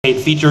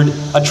featured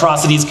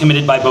atrocities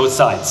committed by both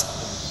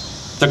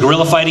sides. The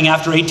guerrilla fighting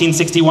after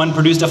 1861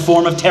 produced a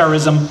form of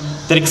terrorism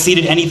that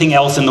exceeded anything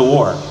else in the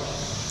war.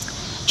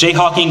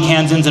 Jayhawking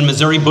Kansans and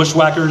Missouri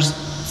bushwhackers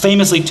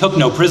famously took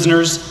no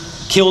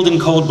prisoners, killed in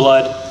cold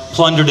blood,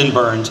 plundered and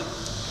burned.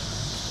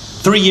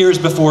 3 years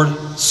before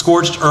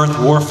scorched earth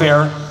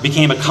warfare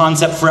became a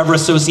concept forever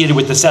associated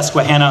with the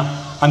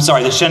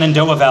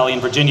Shenandoah Valley in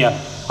Virginia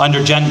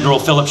under General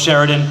Philip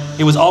Sheridan,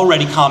 it was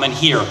already common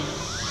here.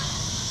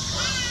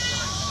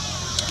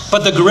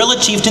 But the guerrilla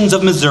chieftains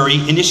of Missouri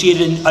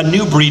initiated a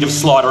new breed of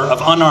slaughter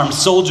of unarmed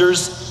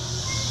soldiers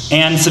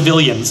and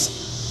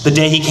civilians the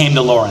day he came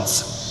to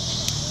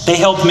Lawrence. They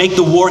helped make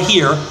the war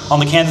here on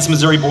the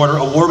Kansas-Missouri border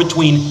a war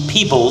between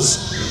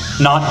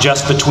peoples, not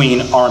just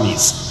between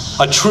armies.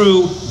 A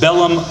true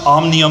bellum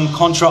omnium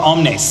contra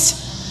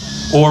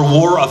omnes, or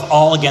war of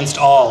all against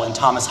all, in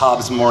Thomas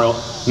Hobbes'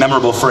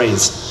 memorable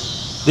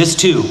phrase. This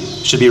too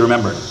should be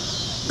remembered.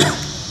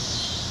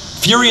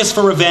 Furious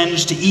for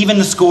revenge, to even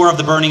the score of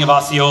the burning of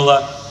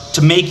Osceola,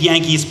 to make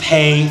Yankees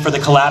pay for the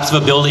collapse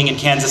of a building in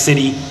Kansas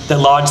City that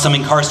lodged some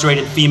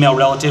incarcerated female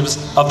relatives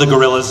of the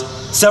guerrillas,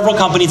 several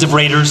companies of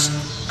raiders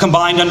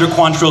combined under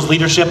Quantrill's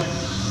leadership,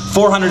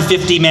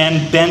 450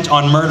 men bent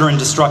on murder and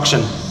destruction.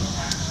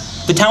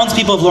 The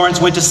townspeople of Lawrence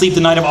went to sleep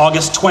the night of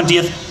August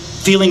 20th,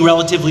 feeling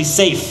relatively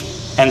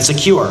safe and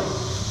secure.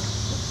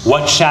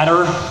 What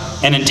chatter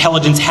and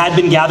intelligence had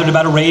been gathered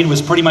about a raid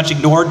was pretty much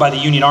ignored by the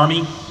Union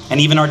Army and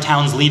even our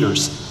town's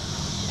leaders.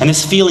 And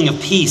this feeling of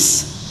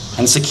peace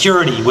and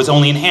security was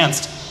only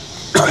enhanced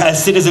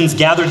as citizens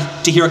gathered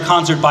to hear a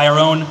concert by our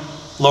own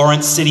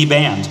Lawrence City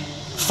Band,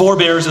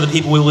 forebears of the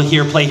people we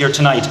will play here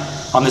tonight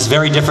on this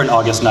very different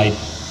August night,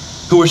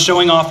 who were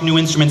showing off new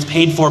instruments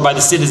paid for by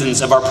the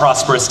citizens of our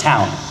prosperous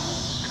town.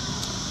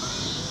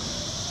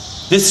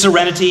 This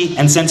serenity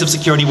and sense of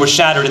security were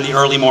shattered in the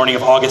early morning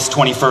of August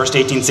 21st,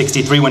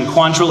 1863, when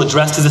Quantrill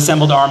addressed his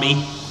assembled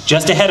army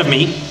just ahead of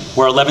me,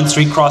 where 11th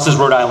Street crosses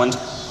Rhode Island.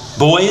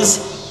 "Boys,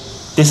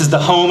 this is the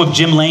home of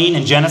Jim Lane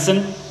and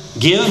Jennison.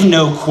 Give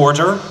no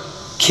quarter.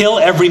 Kill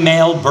every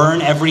male,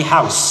 burn every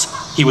house,"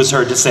 he was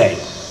heard to say.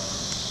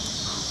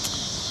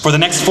 For the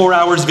next 4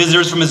 hours,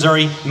 visitors from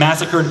Missouri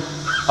massacred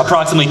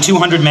approximately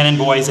 200 men and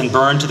boys and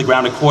burned to the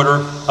ground a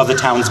quarter of the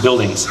town's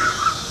buildings.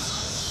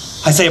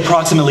 I say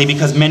approximately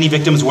because many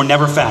victims were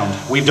never found.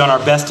 We've done our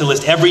best to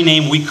list every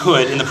name we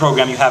could in the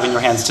program you have in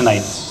your hands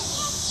tonight.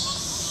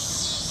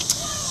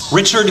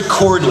 Richard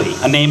Cordley,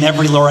 a name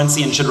every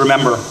Lawrencian should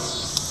remember,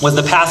 was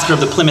the pastor of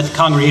the Plymouth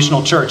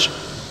Congregational Church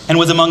and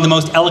was among the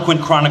most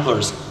eloquent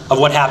chroniclers of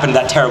what happened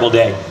that terrible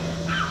day.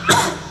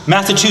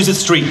 "Massachusetts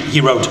Street,"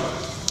 he wrote,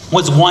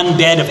 "was one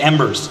bed of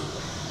embers.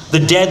 The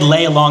dead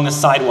lay along the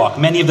sidewalk,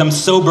 many of them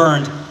so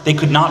burned they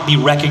could not be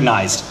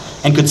recognized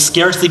and could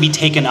scarcely be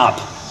taken up.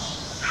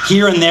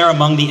 Here and there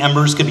among the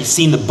embers could be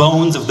seen the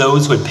bones of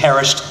those who had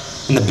perished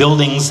in the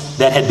buildings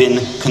that had been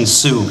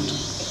consumed."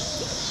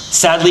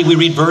 Sadly, we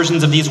read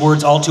versions of these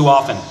words all too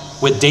often,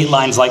 with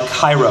datelines like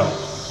Cairo,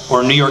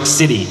 or New York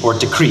City, or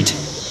Tikrit.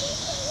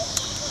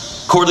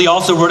 Cordley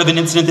also wrote of an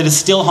incident that is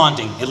still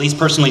haunting, at least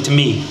personally to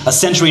me, a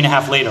century and a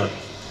half later.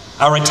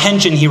 "Our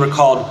attention," he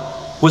recalled,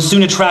 "was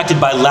soon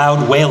attracted by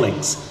loud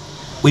wailings.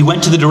 We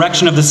went to the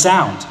direction of the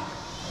sound,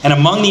 and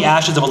among the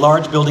ashes of a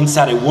large building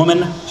sat a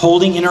woman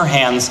holding in her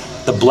hands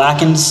the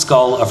blackened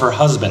skull of her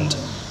husband,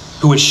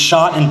 who was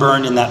shot and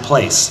burned in that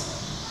place.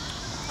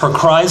 Her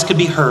cries could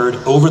be heard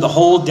over the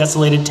whole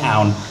desolated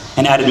town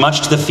and added much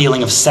to the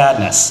feeling of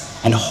sadness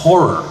and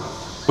horror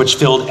which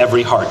filled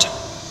every heart."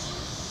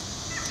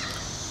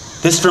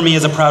 This, for me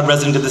as a proud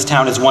resident of this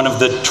town, is one of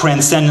the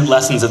transcendent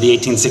lessons of the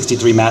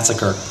 1863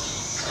 massacre.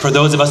 For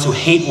those of us who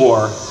hate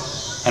war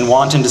and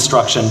wanton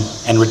destruction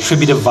and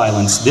retributive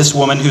violence, this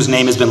woman, whose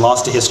name has been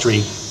lost to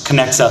history,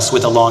 connects us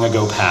with a long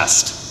ago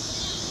past.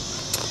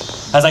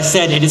 As I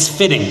said, it is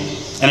fitting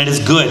and it is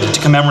good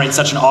to commemorate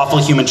such an awful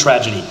human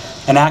tragedy,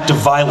 an act of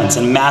violence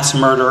and mass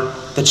murder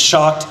that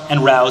shocked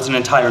and roused an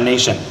entire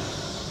nation.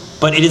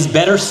 But it is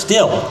better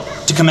still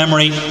to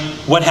commemorate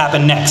what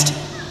happened next.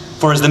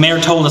 For as the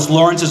mayor told us,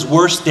 Lawrence's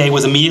worst day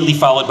was immediately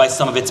followed by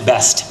some of its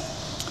best.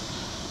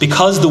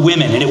 Because the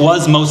women, and it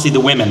was mostly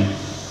the women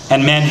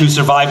and men who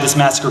survived this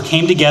massacre,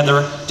 came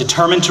together,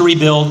 determined to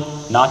rebuild,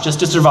 not just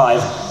to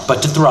survive,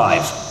 but to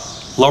thrive,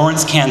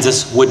 Lawrence,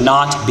 Kansas would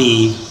not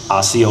be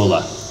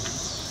Osceola.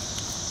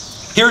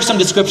 Here are some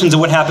descriptions of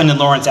what happened in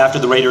Lawrence after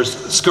the raiders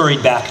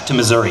scurried back to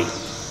Missouri.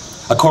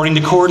 According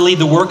to Cordley,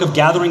 the work of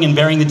gathering and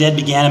burying the dead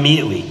began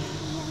immediately,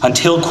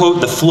 until, quote,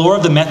 "the floor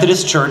of the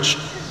Methodist church,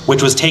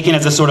 which was taken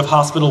as a sort of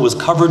hospital, was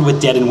covered with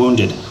dead and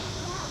wounded.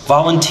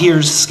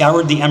 Volunteers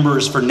scoured the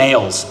embers for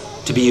nails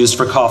to be used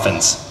for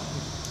coffins.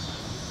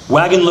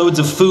 Wagon loads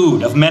of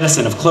food, of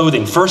medicine, of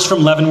clothing, first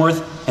from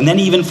Leavenworth and then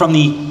even from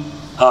the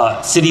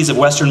cities of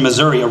western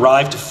Missouri,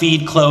 arrived to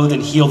feed, clothe,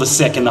 and heal the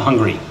sick and the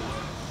hungry.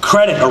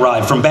 Credit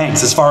arrived from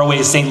banks as far away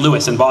as St.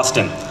 Louis and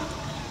Boston.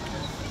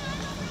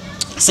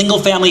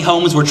 Single-family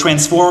homes were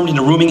transformed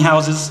into rooming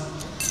houses,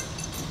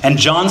 and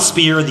John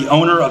Spear, the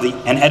owner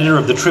and editor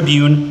of the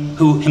Tribune,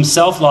 who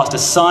himself lost a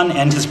son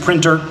and his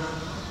printer,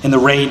 in the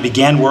raid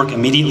began work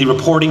immediately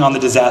reporting on the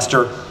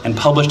disaster and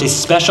published a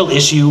special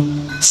issue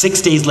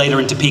 6 days later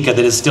in Topeka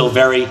that is still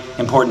very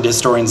important to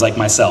historians like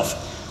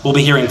myself. We'll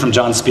be hearing from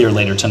John Spear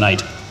later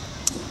tonight.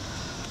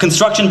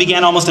 Construction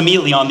began almost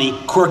immediately on the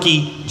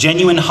quirky,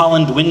 genuine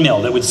Holland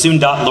windmill that would soon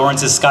dot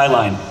Lawrence's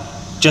skyline,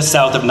 just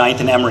south of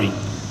 9th and Emory.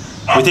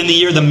 Within the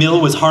year, the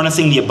mill was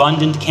harnessing the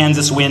abundant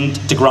Kansas wind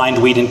to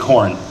grind wheat and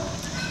corn.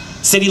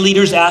 City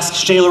leaders asked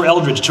Shaler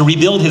Eldridge to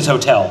rebuild his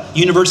hotel,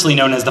 universally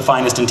known as the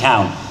finest in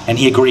town, and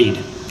he agreed.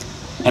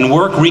 And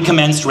work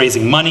recommenced,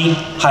 raising money,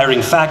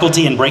 hiring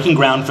faculty, and breaking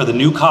ground for the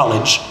new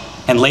college,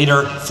 and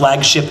later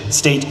flagship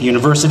state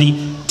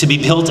university, to be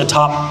built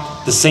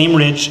atop the same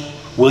ridge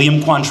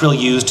William Quantrill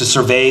used to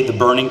survey the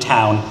burning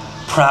town,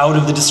 proud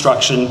of the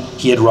destruction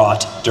he had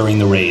wrought during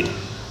the raid.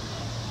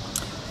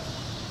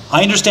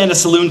 I understand a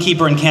saloon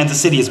keeper in Kansas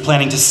City is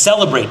planning to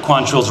celebrate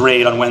Quantrills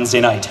Raid on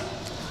Wednesday night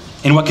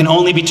in what can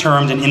only be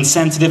termed an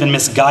insensitive and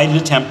misguided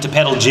attempt to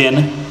peddle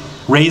gin,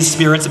 raise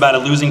spirits about a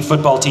losing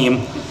football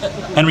team,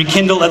 and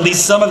rekindle at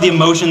least some of the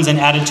emotions and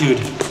attitude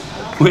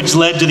which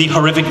led to the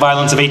horrific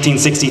violence of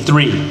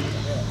 1863.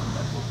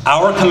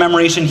 Our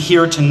commemoration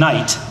here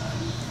tonight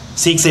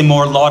seeks a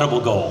more laudable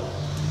goal: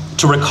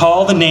 to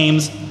recall the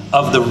names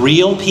of the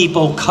real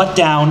people cut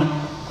down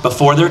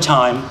before their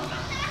time,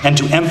 and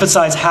to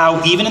emphasize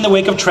how, even in the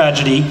wake of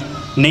tragedy,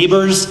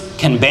 neighbors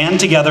can band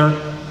together,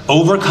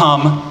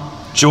 overcome,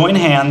 join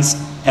hands,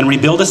 and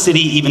rebuild a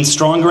city even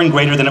stronger and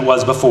greater than it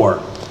was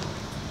before.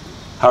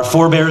 Our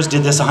forebears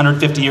did this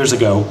 150 years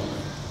ago,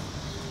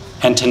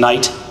 and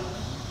tonight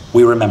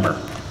we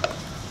remember.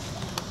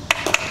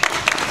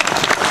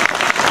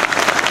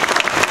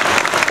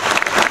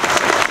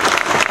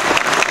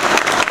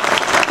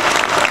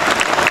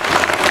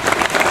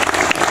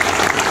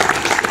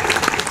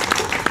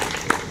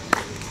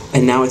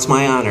 And now it's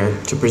my honor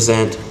to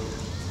present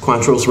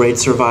Quantrills Raid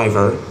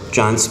survivor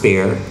John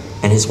Spear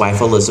and his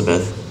wife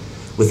Elizabeth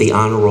with the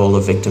honor roll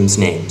of victims'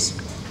 names.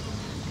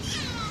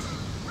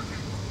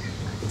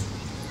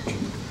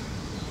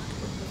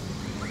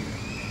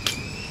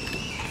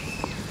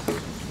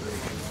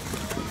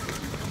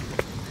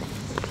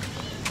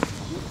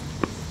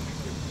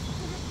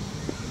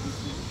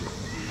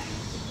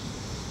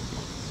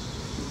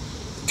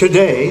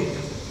 Today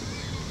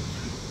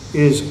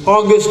is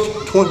August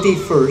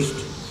 21st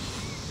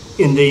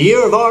in the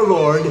year of our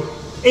Lord,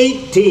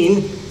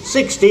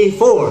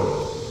 1864.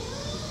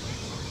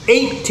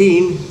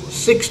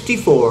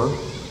 1864,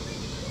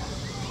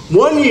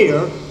 1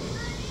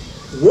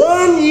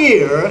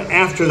 year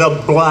after the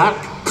black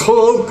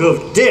cloak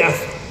of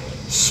death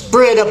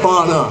spread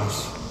upon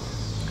us.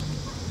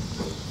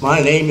 My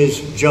name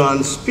is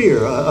John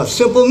Spear, a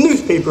simple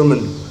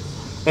newspaperman,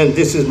 and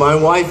this is my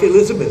wife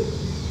Elizabeth.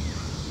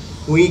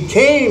 We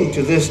came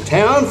to this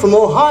town from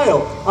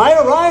Ohio. I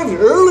arrived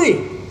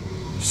early,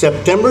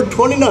 September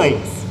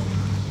 29th,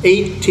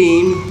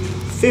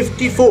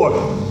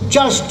 1854,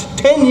 just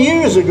 10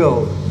 years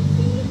ago.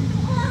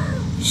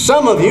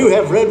 Some of you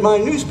have read my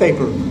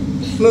newspaper,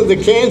 the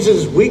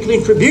Kansas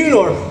Weekly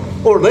Tribune,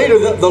 or later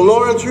the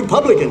Lawrence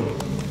Republican.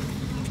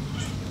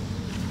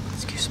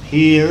 Excuse me.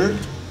 Here,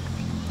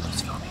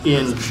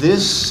 in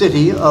this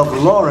city of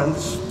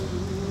Lawrence,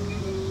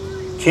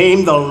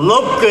 came the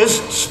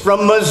locusts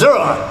from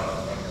Missouri.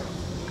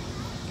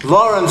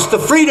 Lawrence, the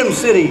Freedom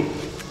City,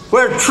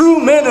 where true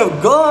men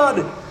of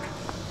God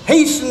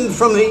hastened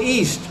from the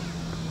east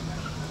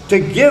to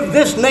give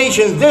this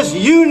nation, this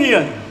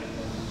union,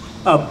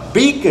 a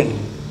beacon,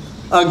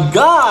 a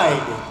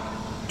guide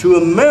to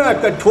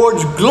America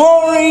towards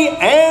glory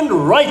and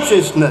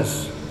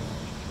righteousness.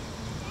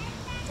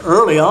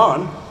 Early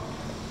on,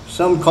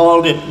 some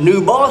called it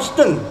New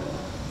Boston,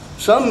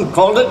 some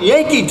called it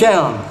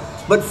Yankeetown,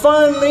 but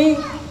finally,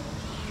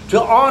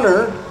 to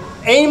honor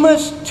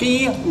Amos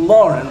T.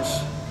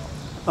 Lawrence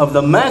of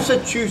the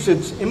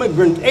Massachusetts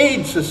Immigrant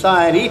Aid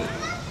Society,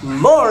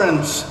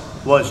 Lawrence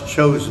was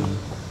chosen.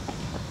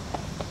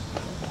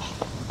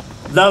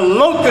 The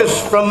locusts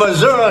from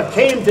Missouri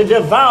came to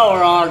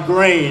devour our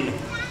grain.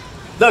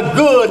 The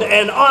good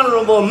and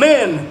honorable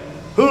men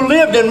who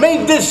lived and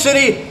made this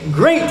city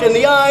great in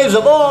the eyes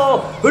of all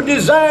who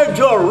desired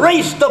to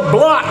erase the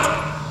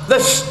blot, the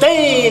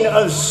stain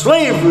of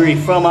slavery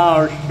from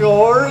our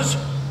shores.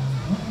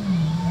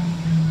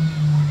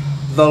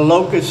 The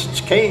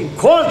locusts came.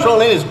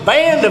 Quantrill and his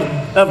band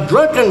of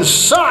drunken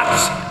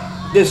sots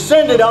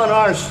descended on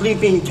our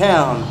sleeping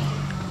town.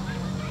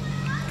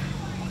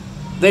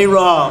 They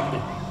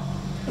robbed,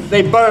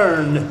 they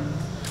burned,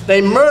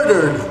 they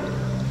murdered,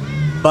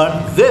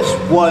 but this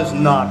was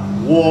not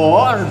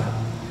war.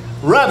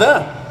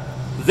 Rather,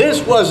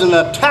 this was an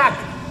attack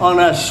on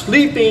a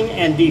sleeping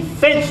and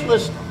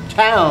defenseless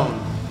town.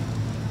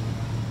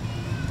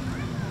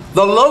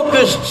 The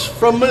locusts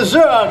from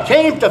Missouri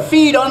came to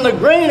feed on the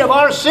grain of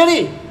our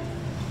city.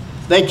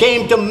 They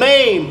came to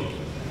maim,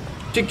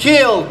 to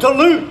kill, to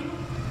loot,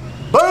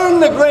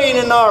 burn the grain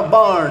in our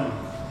barn.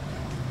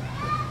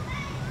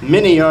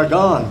 Many are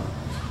gone.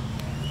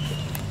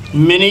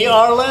 Many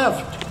are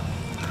left.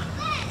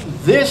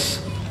 This,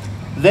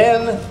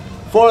 then,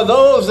 for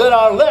those that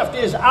are left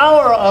is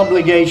our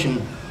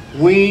obligation.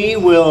 We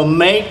will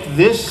make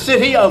this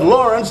city of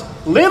Lawrence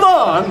live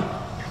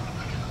on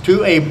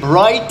to a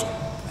bright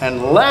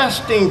and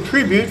lasting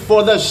tribute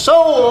for the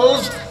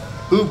souls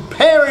who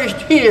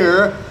perished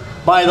here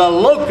by the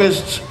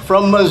locusts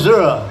from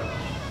Missouri.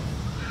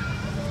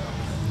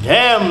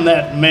 Damn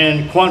that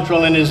man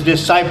Quantrill and his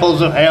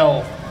disciples of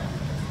hell.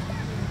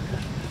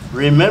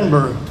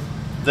 Remember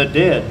the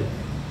dead.